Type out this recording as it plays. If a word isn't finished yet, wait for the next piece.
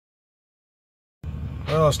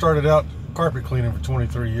Well, I started out carpet cleaning for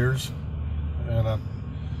 23 years, and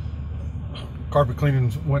carpet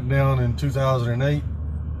cleaning went down in 2008.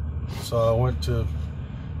 So I went to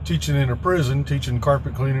teaching in a prison, teaching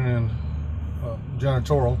carpet cleaning and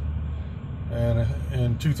janitorial. And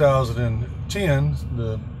in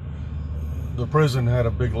 2010, the prison had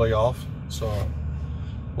a big layoff, so I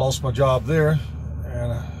lost my job there.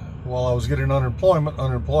 And while I was getting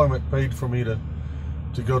unemployment paid for me to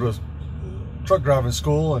go to truck driving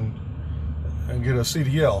school and get a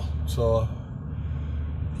CDL. So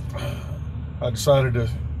I decided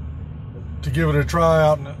to give it a try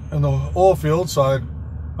out in the oil field. So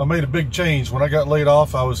I made a big change. When I got laid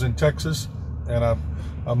off, I was in Texas, and I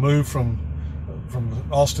moved from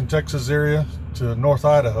Austin, Texas area to North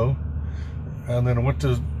Idaho, and then I went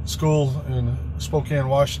to school in Spokane,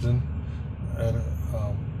 Washington, and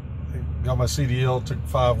got my CDL. It took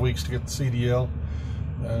 5 weeks to get the CDL.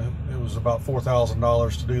 It was about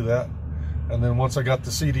 $4,000 to do that. And then once I got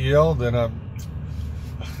the CDL, then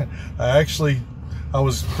I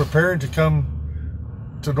was preparing to come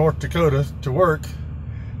to North Dakota to work,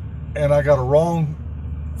 and I got a wrong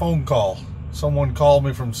phone call. Someone called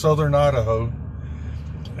me from southern Idaho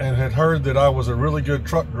and had heard that I was a really good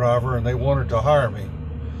truck driver and they wanted to hire me,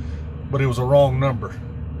 but it was a wrong number,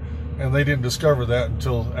 and they didn't discover that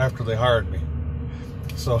until after they hired me.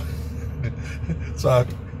 So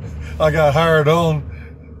I got hired on,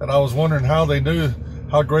 and I was wondering how they knew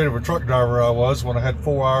how great of a truck driver I was when I had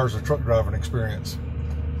 4 hours of truck driving experience.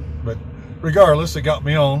 But regardless, it got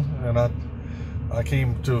me on, and I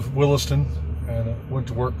came to Williston and went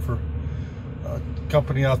to work for a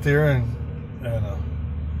company out there, and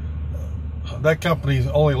that company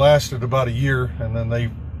only lasted about a year, and then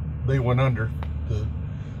they went under.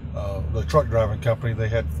 The truck driving company, they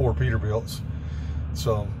had 4 Peterbilts.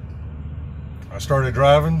 So I started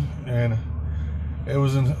driving, and I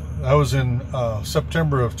was in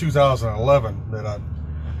September of 2011 that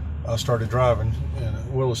I started driving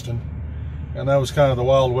in Williston, and that was kind of the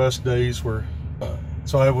Wild West days where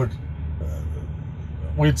so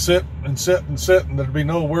we'd sit and there'd be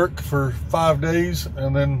no work for 5 days,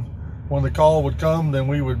 and then when the call would come, then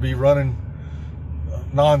we would be running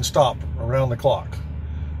non-stop around the clock,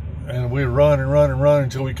 and we'd run and run and run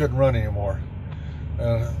until we couldn't run anymore.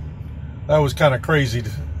 And that was kind of crazy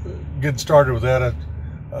getting started with that.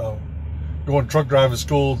 Going to truck driving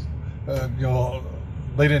school,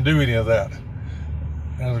 they didn't do any of that.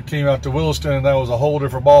 And I came out to Williston, and that was a whole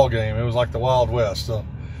different ball game. It was like the Wild West. So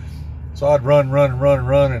I'd run,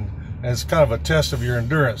 and it's kind of a test of your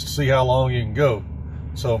endurance to see how long you can go.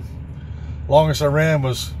 So longest I ran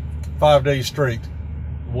was 5 days straight,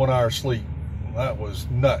 1 hour sleep. That was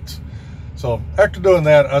nuts. So after doing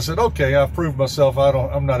that, I said, okay, I've proved myself.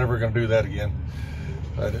 I'm not ever going to do that again.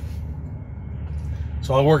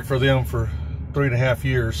 So I worked for them for 3.5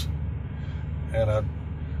 years, and I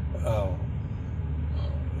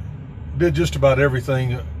did just about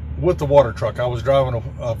everything with the water truck. I was driving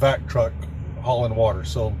a vac truck hauling water.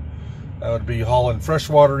 So I would be hauling fresh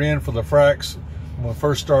water in for the fracs. When I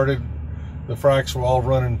first started, the fracs were all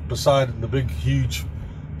running beside the big, huge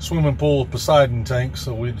swimming pool Poseidon tank,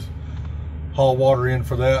 so we'd haul water in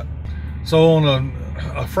for that. So on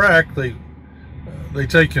a frac, they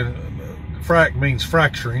take frac means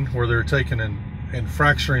fracturing, where they're taking and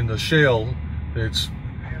fracturing the shale that's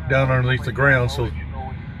down underneath the ground. So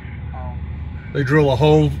they drill a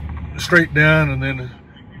hole straight down and then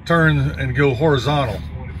turn and go horizontal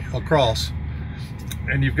across,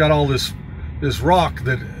 and you've got all this rock,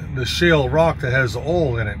 the shale rock that has the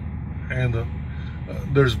oil in it, and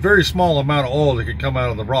there's a very small amount of oil that can come out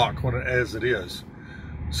of the rock as it is.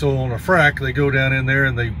 So on a frac, they go down in there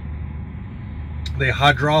and they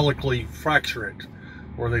hydraulically fracture it,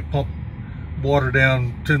 where they pump water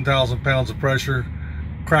down 10,000 pounds of pressure,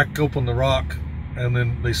 crack open the rock, and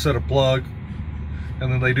then they set a plug, and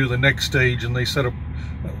then they do the next stage, and they set a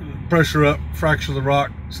pressure up, fracture the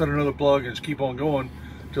rock, set another plug, and just keep on going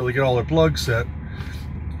until they get all their plugs set.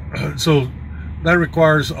 So that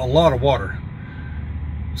requires a lot of water.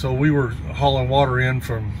 So we were hauling water in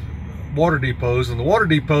from water depots, and the water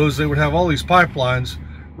depots, they would have all these pipelines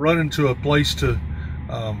running to a place to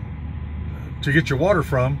get your water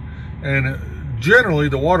from, and generally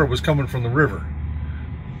the water was coming from the river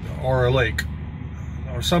or a lake,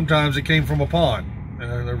 or sometimes it came from a pond.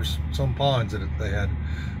 There was some ponds that they had,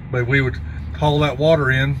 but we would haul that water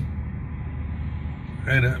in,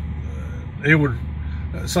 and it would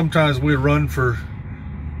sometimes we'd run for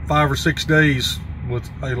 5 or 6 days with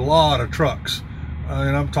a lot of trucks.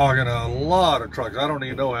 And I'm talking a lot of trucks. I don't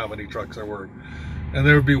even know how many trucks there were. And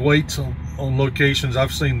there would be waits on locations.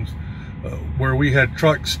 I've seen where we had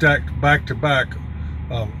trucks stacked back to back,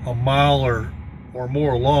 a mile or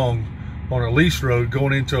more long on a lease road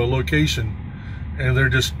going into a location, and they're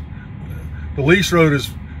just, the lease road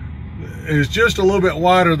is just a little bit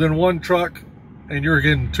wider than one truck, and you're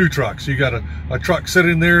getting two trucks. You got a truck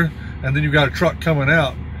sitting there, and then you got a truck coming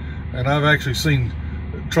out. And I've actually seen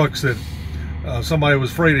trucks that somebody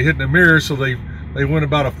was afraid of hitting a mirror, so they went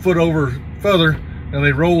about a foot over further, and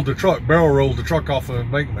they rolled the truck, barrel rolled the truck off the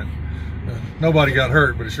embankment. Nobody got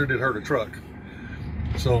hurt, but it sure did hurt a truck.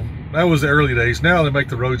 So that was the early days. Now they make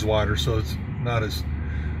the roads wider, so it's not as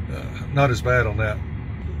bad on that.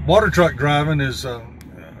 Water truck driving is,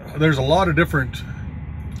 there's a lot of different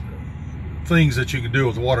things that you can do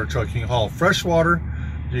with a water truck. You can haul fresh water,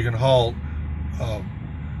 you can haul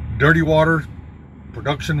dirty water,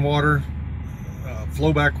 production water,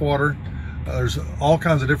 flowback water. There's all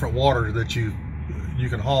kinds of different water that you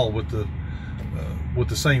can haul with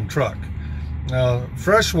the same truck. Now,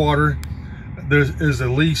 fresh water, there is the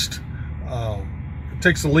least, it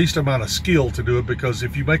takes the least amount of skill to do it, because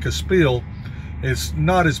if you make a spill, it's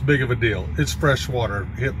not as big of a deal. It's fresh water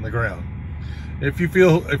hitting the ground. If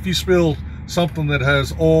you spill something that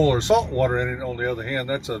has oil or salt water in it, on the other hand,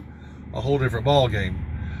 that's a whole different ball game.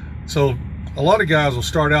 So a lot of guys will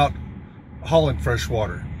start out hauling fresh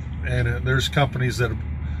water, and there's companies that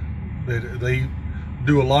they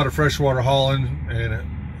do a lot of freshwater hauling, and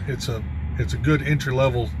it's a good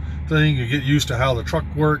entry-level thing. You get used to how the truck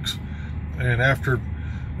works, and after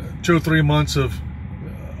 2 or 3 months of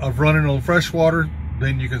running on freshwater,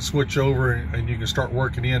 then you can switch over and you can start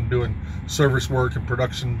working in doing service work and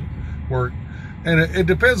production work. And it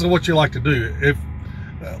depends on what you like to do. If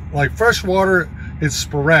like freshwater, it's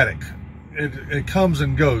sporadic. It comes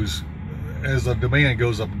and goes as the demand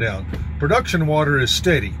goes up and down. Production water is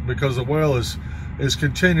steady because the well is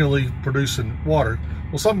continually producing water.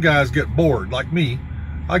 Well, some guys get bored, like me.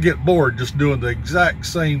 I get bored just doing the exact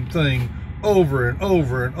same thing over and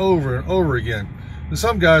over and over and over again. And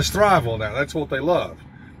some guys thrive on that. That's what they love.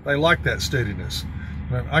 They like that steadiness.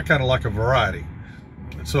 I kind of like a variety.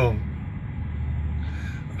 So,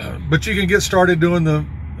 but you can get started doing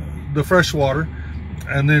the fresh water,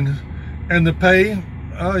 and the pay,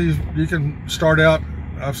 you can start out.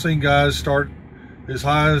 I've seen guys start as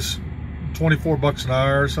high as 24 bucks an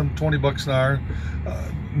hour, some 20 bucks an hour.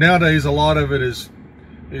 Nowadays, a lot of it is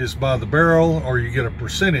by the barrel, or you get a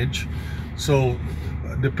percentage. So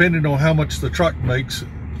depending on how much the truck makes,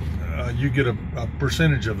 you get a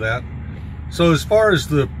percentage of that. So as far as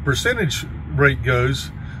the percentage rate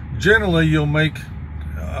goes, generally you'll make,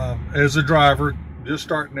 as a driver just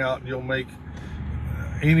starting out, you'll make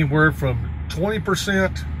anywhere from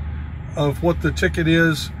 20% of what the ticket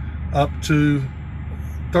is up to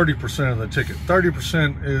 30% of the ticket.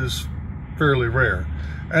 30% is fairly rare.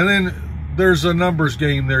 And then there's a numbers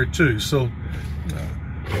game there too. So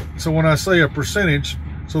when I say a percentage,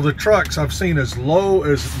 so the trucks I've seen as low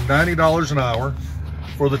as $90 an hour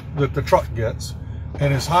for that the truck gets,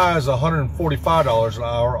 and as high as $145 an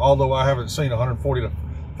hour, although I haven't seen $145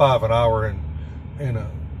 an hour in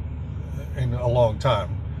a long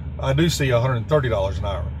time. I do see $130 an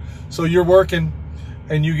hour. So you're working,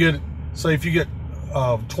 and you get, say if you get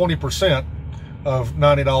 20% of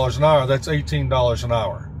 $90 an hour, that's $18 an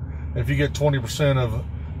hour. If you get 20% of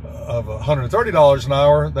 $130 an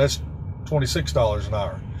hour, that's $26 an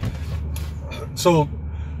hour. So,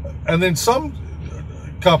 and then some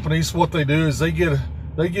companies, what they do is they give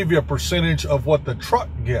you a percentage of what the truck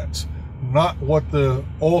gets, not what the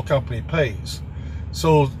oil company pays.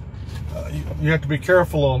 So you have to be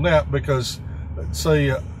careful on that, because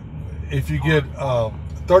say if you get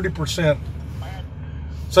 30%,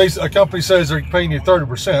 say a company says they're paying you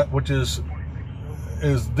 30%, which is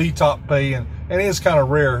the top pay, and it is kind of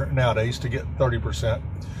rare nowadays to get 30%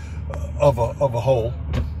 of a whole.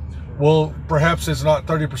 Well, perhaps it's not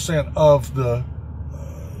 30% of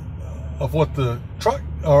what the truck,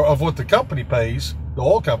 or of what the company pays, the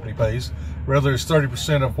oil company pays. Rather, it's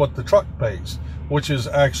 30% of what the truck pays, which is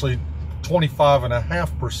actually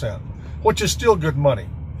 25.5%, which is still good money.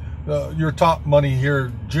 Your top money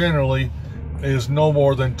here generally is no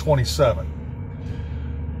more than 27.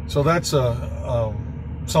 So that's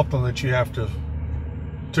something that you have to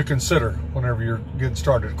consider whenever you're getting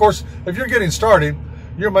started. Of course, if you're getting started,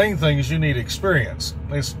 your main thing is you need experience.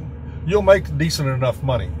 You'll make decent enough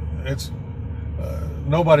money. It's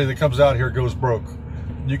nobody that comes out here goes broke.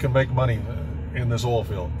 You can make money in this oil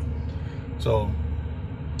field. So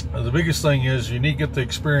the biggest thing is you need to get the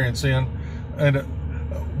experience in, and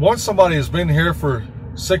once somebody has been here for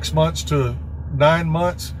 6 months to 9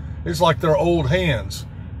 months, it's like they're old hands.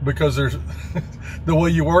 because there's the way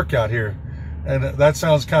you work out here. And that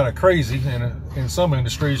sounds kind of crazy. And in some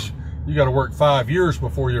industries, you got to work 5 years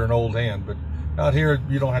before you're an old hand. But out here,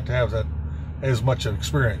 you don't have to have that as much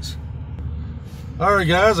experience. All right,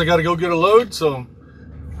 guys, I got to go get a load, so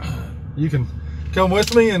you can come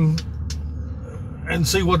with me and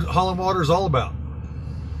see what hauling water is all about.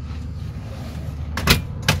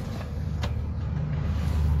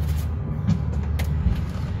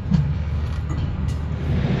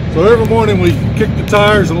 So every morning we kick the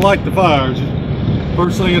tires and light the fires.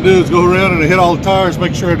 First thing I do is go around and I hit all the tires,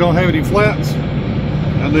 make sure I don't have any flats,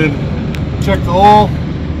 and then check the oil,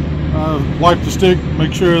 wipe the stick,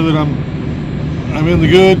 make sure that I'm in the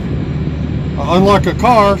good. Unlike a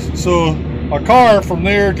car, so a car from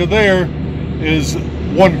there to there is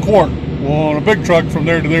 1 quart. Well, on a big truck from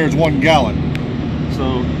there to there is 1 gallon.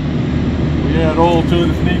 So we add oil to it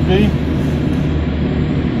if need be.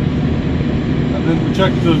 And then we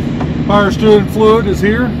check the fire steering fluid is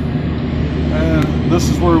here. And this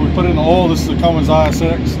is where we put in the oil. This is the Cummins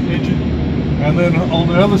ISX engine. And then on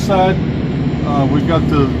the other side, we've got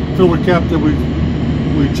the filler cap that we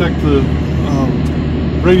check the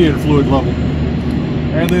radiator fluid level.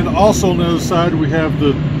 And then also on the other side we have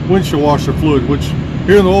the windshield washer fluid, which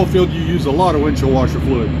here in the oil field you use a lot of windshield washer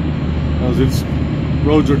fluid because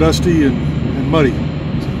roads are dusty and muddy.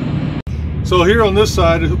 So here on this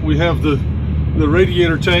side we have the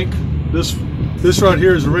radiator tank. This right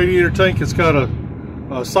here is the radiator tank. It's got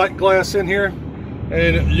a sight glass in here,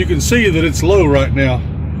 and you can see that it's low right now.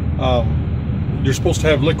 You're supposed to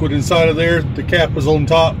have liquid inside of there. The cap is on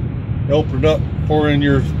top. You open it up, pour in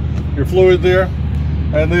your fluid there,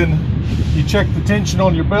 and then you check the tension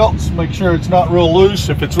on your belts, make sure it's not real loose.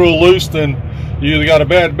 If it's real loose, then you either got a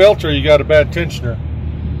bad belt or you got a bad tensioner.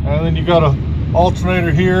 And then you've got an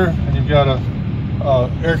alternator here, and you've got a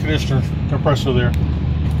air conditioner compressor there.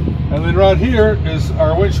 And then right here is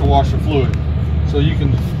our windshield washer fluid. So you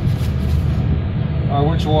can, our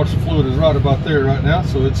windshield washer fluid is right about there right now,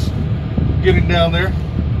 so it's getting down there.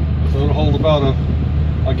 So it'll hold about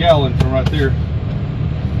a gallon from right there.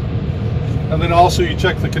 And then also you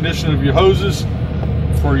check the condition of your hoses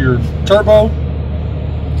for your turbo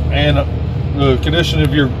and the condition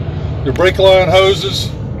of your brake line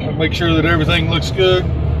hoses. Make sure that everything looks good.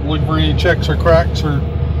 Look for any checks or cracks or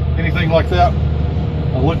anything like that.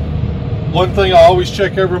 One thing I always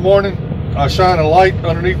check every morning, I shine a light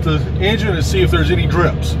underneath the engine and see if there's any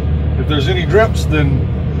drips. If there's any drips, then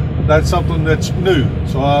that's something that's new,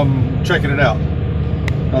 so I'm checking it out.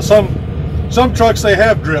 Now some trucks, they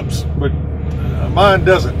have drips, but mine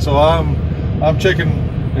doesn't, so I'm checking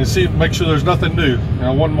and make sure there's nothing new.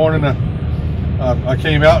 Now one morning I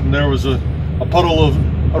came out and there was a puddle of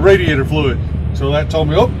radiator fluid, so that told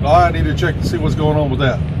me, oh, I need to check and see what's going on with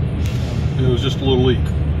that. It was just a little leak.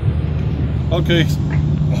 Okay,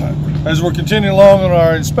 as we're continuing along on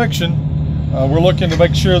our inspection, we're looking to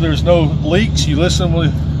make sure there's no leaks. You listen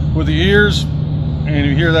with the ears, and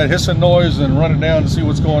you hear that hissing noise, and run it down to see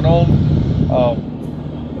what's going on.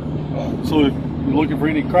 So if you're looking for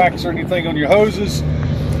any cracks or anything on your hoses,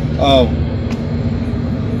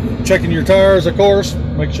 checking your tires, of course.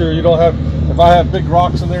 Make sure you don't have, if I have big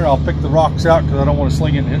rocks in there, I'll pick the rocks out because I don't want to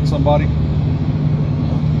sling it and hit somebody.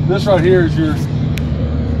 This right here is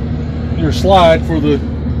your slide for the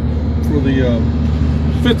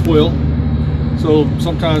fifth wheel, so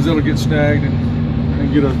sometimes it'll get snagged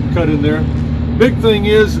and get a cut in there. Big thing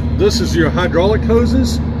is, this is your hydraulic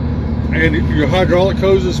hoses, and your hydraulic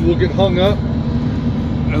hoses will get hung up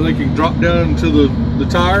and they can drop down into the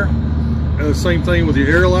tire. Same thing with your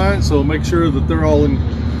air line, so make sure that they're all in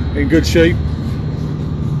good shape.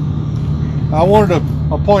 I wanted to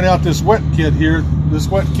point out this wet kit here. This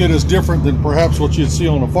wet kit is different than perhaps what you'd see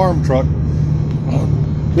on a farm truck.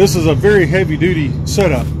 This is a very heavy duty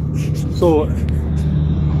setup. So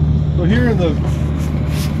here in the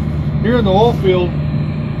oil field,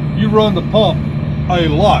 you run the pump a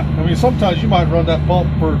lot. I mean, sometimes you might run that pump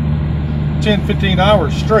for 10-15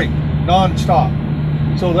 hours straight, non-stop.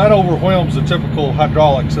 So that overwhelms the typical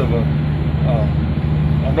hydraulics of a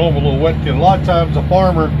normal little wet kit. A lot of times a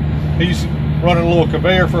farmer, he's running a little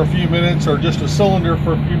conveyor for a few minutes or just a cylinder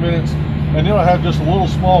for a few minutes, and he'll have just a little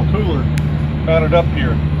small cooler mounted up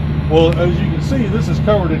here. Well, as you can see, this is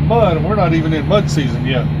covered in mud, and we're not even in mud season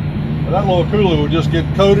yet. And that little cooler will just get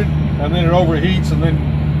coated, and then it overheats, and then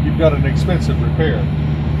you've got an expensive repair.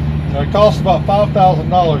 Now, it costs about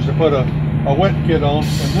 $5,000 to put a wet kit on,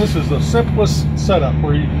 and this is the simplest setup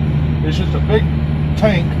where it's just a big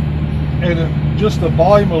tank, and just the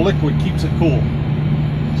volume of liquid keeps it cool.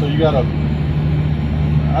 So you got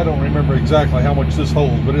I don't remember exactly how much this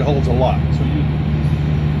holds, but it holds a lot. So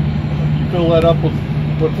fill that up with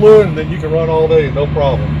fluid, and then you can run all day, no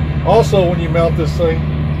problem. Also, when you mount this thing,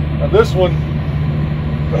 this one,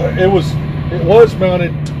 it was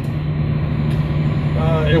mounted.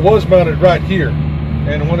 It was mounted right here,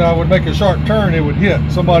 and when I would make a sharp turn, it would hit.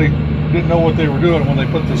 Somebody didn't know what they were doing when they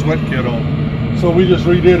put this wet kit on, so we just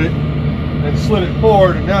redid it and slid it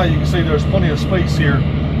forward, and now you can see there's plenty of space here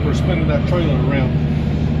for spinning that trailer around.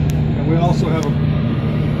 And we also have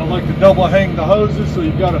I like to double hang the hoses, so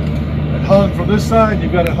you've got it hung from this side,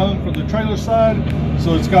 you've got it hung from the trailer side,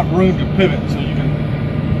 so it's got room to pivot, so you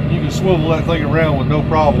can swivel that thing around with no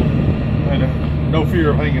problem, and no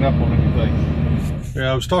fear of hanging up on anything.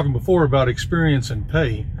 Yeah, I was talking before about experience and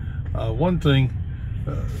pay. One thing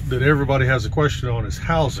that everybody has a question on is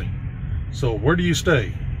housing. So where do you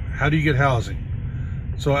stay? How do you get housing?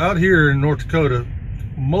 So out here in North Dakota,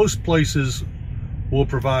 most places will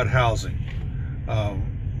provide housing.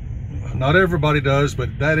 Not everybody does,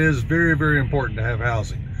 but that is very, very important to have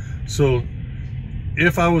housing. So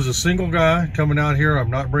if I was a single guy coming out here, I'm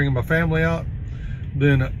not bringing my family out,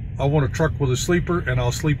 then I want a truck with a sleeper, and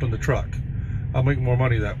I'll sleep in the truck. I'll make more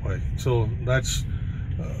money that way. So that's,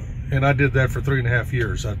 and I did that for 3.5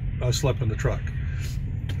 years. I slept in the truck.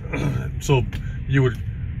 So you would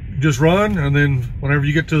just run, and then whenever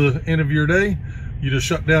you get to the end of your day, you just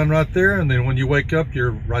shut down right there, and then when you wake up,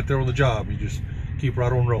 you're right there on the job. You just keep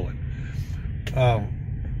right on rolling.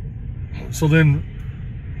 So then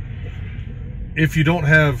if you don't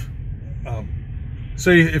have,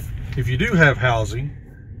 say if you do have housing,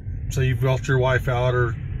 say you've got your wife out,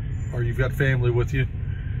 or you've got family with you,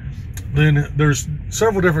 then there's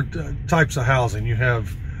several different types of housing. You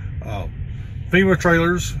have FEMA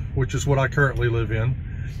trailers, which is what I currently live in.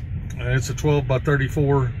 It's a 12 by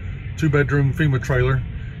 34 2-bedroom FEMA trailer,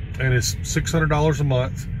 and it's $600 a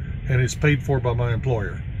month, and it's paid for by my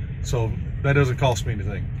employer, so that doesn't cost me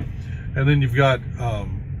anything. And then you've got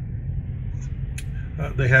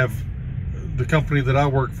they have, the company that I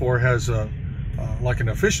work for has like an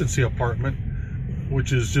efficiency apartment,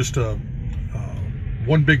 which is just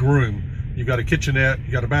one big room. You've got a kitchenette,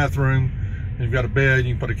 you got a bathroom, and you've got a bed.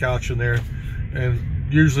 You can put a couch in there, and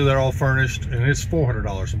usually they're all furnished, and it's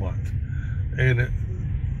 $400 a month. And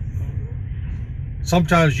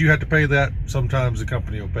sometimes you have to pay that, sometimes the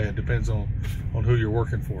company will pay it. Depends on who you're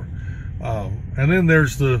working for. And then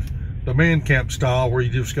there's the man camp style, where you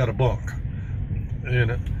just got a bunk,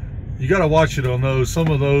 and you got to watch it on those. Some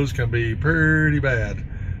of those can be pretty bad,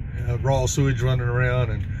 raw sewage running around,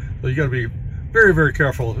 and so you got to be very, very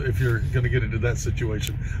careful if you're going to get into that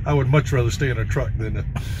situation. I would much rather stay in a truck than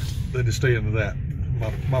to stay into that.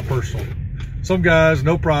 My personal. Some guys,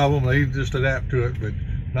 no problem, they just adapt to it, but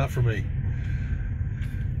not for me.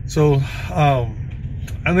 So,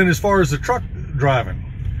 and then as far as the truck driving,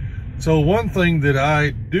 so one thing that I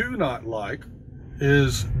do not like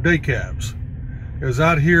is day cabs. Because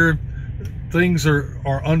out here, things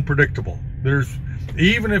are unpredictable.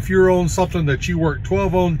 Even if you're on something that you work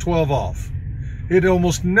 12 on, 12 off, it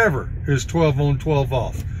almost never is 12 on, 12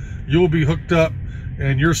 off. You'll be hooked up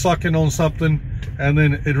and you're sucking on something, and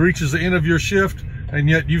then it reaches the end of your shift, and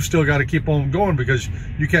yet you've still got to keep on going because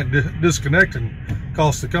you can't disconnect and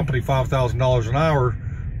cost the company $5,000 an hour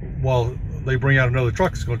while they bring out another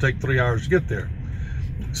truck. It's going to take 3 hours to get there.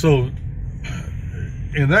 So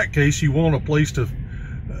in that case, you want a place to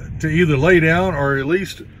either lay down or at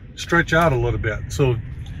least stretch out a little bit. So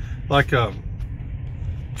like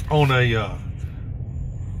on a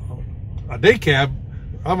day cab,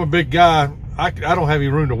 I'm a big guy. I don't have any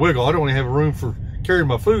room to wiggle. I don't even have room for carrying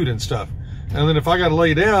my food and stuff. And then if I got to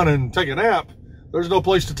lay down and take a nap, there's no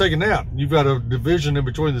place to take a nap. You've got a division in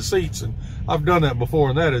between the seats, and I've done that before,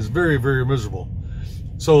 and that is very, very miserable.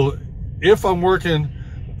 So if I'm working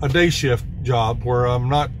a day shift job where I'm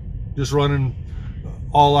not just running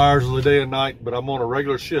all hours of the day and night, but I'm on a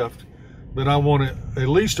regular shift, then I want at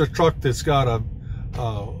least a truck that's got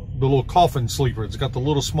the little coffin sleeper. It's got the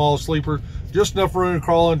little small sleeper, just enough room to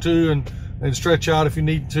crawl into and stretch out if you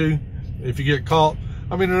need to, if you get caught.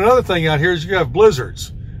 I mean, another thing out here is you have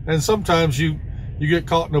blizzards, and sometimes you get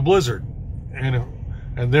caught in a blizzard,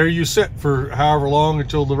 and there you sit for however long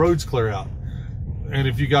until the roads clear out. And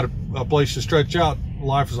if you got a place to stretch out,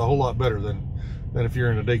 life is a whole lot better than if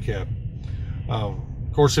you're in a day cab. Of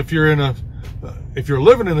course, if you're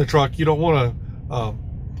living in the truck, you don't want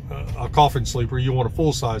a coffin sleeper. You want a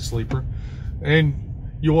full-size sleeper,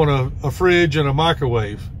 and you want a fridge and a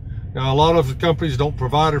microwave. Now, a lot of the companies don't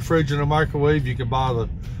provide a fridge and a microwave. You can buy the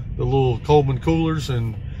little Coleman coolers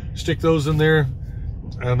and stick those in there.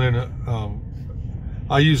 And then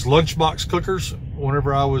I used lunchbox cookers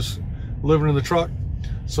whenever I was living in the truck.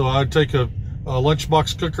 So I'd take a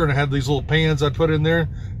lunchbox cooker, and I had these little pans I'd put in there,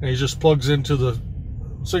 and it just plugs into the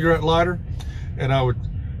cigarette lighter. And I would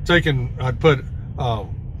take and I'd put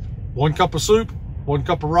 1 cup of soup, 1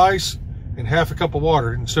 cup of rice, and half a cup of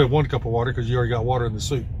water instead of 1 cup of water, because you already got water in the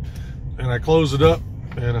soup. And I close it up,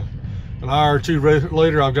 and an hour or two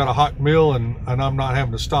later I've got a hot meal, and I'm not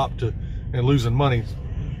having to stop and losing money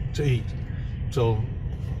to eat. So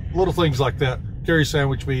little things like that, carry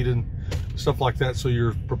sandwich meat and stuff like that, so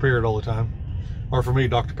you're prepared all the time. Or for me,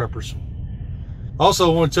 Dr. Peppers.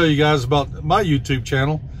 Also, I want to tell you guys about my YouTube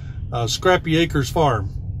channel, Scrappy Acres Farm.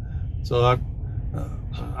 So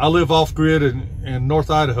I live off grid in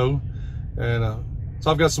North Idaho, and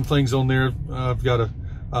so I've got some things on there. I've got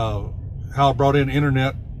how I brought in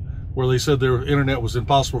internet, where they said their internet was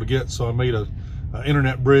impossible to get, so I made a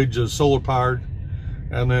internet bridge, solar powered.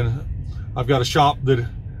 And then I've got a shop that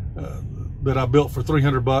I built for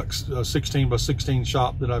 300 bucks, a 16 by 16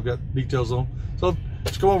 shop that I've got details on. So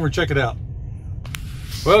let's go over and check it out.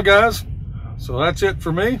 Well, guys, so that's it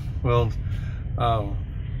for me. Well,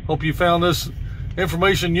 hope you found this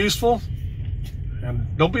information useful,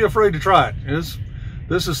 and don't be afraid to try it.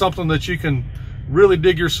 This is something that you can really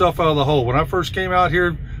dig yourself out of the hole. When I first came out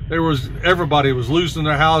here, everybody was losing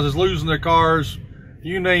their houses, losing their cars,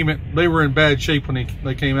 you name it. They were in bad shape when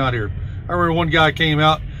they came out here. I remember one guy came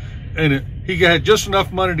out, and he had just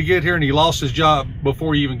enough money to get here, and he lost his job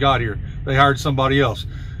before he even got here. They hired somebody else,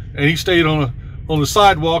 and he stayed on the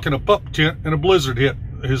sidewalk in a pup tent, and a blizzard hit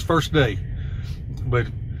his first day. But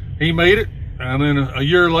he made it, and then a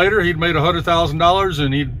year later he'd made $100,000,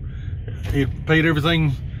 and he'd paid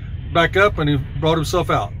everything back up, and he brought himself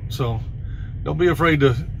out. So don't be afraid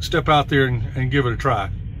to step out there and give it a try.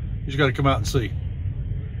 You just got to come out and see.